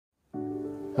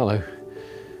Hello.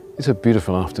 It's a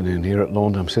beautiful afternoon here at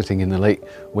Launde. I'm sitting in the late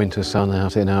winter sun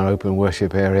out in our open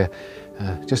worship area,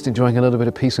 just enjoying a little bit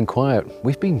of peace and quiet.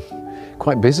 We've been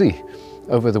quite busy.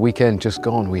 Over the weekend just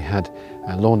gone, we had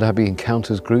Launde Abbey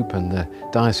Encounters group and the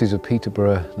Diocese of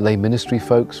Peterborough lay ministry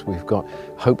folks. We've got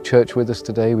Hope Church with us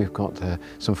today. We've got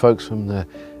some folks from the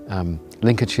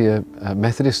Lincolnshire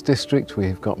Methodist District.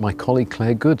 We've got my colleague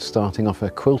Claire Good starting off a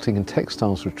quilting and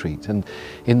textiles retreat, and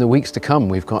in the weeks to come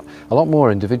we've got a lot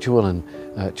more individual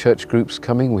and church groups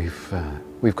coming.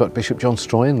 We've got Bishop John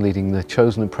Stroyan leading the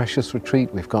Chosen and Precious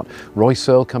retreat. We've got Roy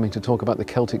Searle coming to talk about the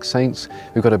Celtic saints.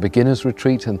 We've got a beginners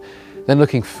retreat, and then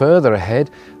looking further ahead,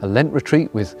 a Lent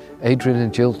retreat with Adrian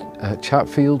and Jill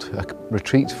Chatfield, a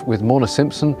retreat with Mona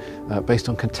Simpson based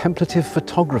on contemplative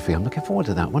photography. I'm looking forward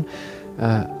to that one.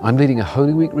 I'm leading a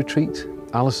Holy Week retreat.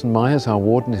 Alison Myers, our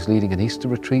warden, is leading an Easter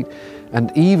retreat.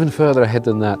 And even further ahead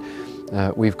than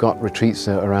that, we've got retreats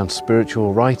around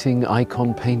spiritual writing,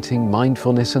 icon painting,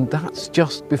 mindfulness, and that's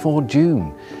just before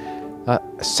June.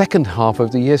 Second half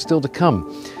of the year still to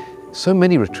come. So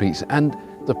many retreats, and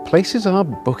the places are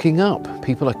booking up.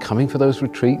 People are coming for those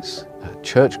retreats.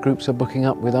 Church groups are booking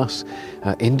up with us.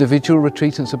 Individual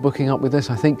retreatants are booking up with us.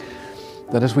 I think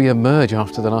that as we emerge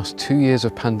after the last 2 years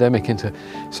of pandemic into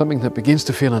something that begins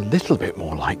to feel a little bit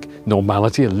more like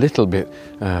normality, a little bit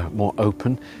more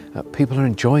open, people are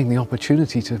enjoying the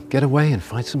opportunity to get away and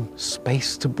find some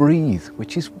space to breathe,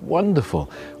 which is wonderful.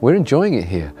 We're enjoying it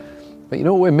here. But you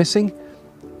know what we're missing?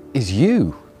 Is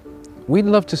you. We'd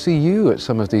love to see you at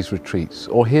some of these retreats,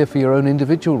 or here for your own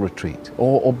individual retreat,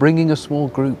 or bringing a small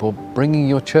group, or bringing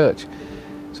your church.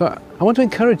 So I want to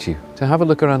encourage you to have a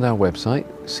look around our website,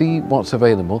 see what's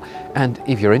available, and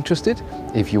if you're interested,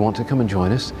 if you want to come and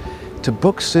join us, to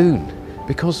book soon,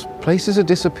 because places are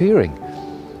disappearing.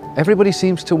 Everybody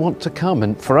seems to want to come,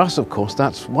 and for us, of course,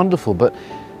 that's wonderful, but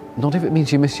not if it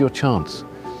means you miss your chance.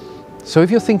 So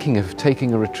if you're thinking of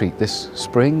taking a retreat this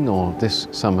spring or this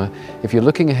summer, if you're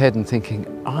looking ahead and thinking,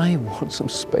 I want some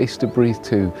space to breathe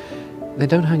too, then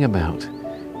don't hang about.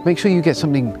 Make sure you get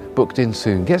something booked in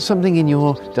soon. Get something in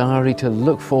your diary to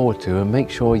look forward to, and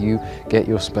make sure you get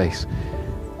your space,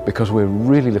 because we're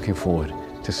really looking forward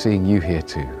to seeing you here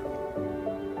too.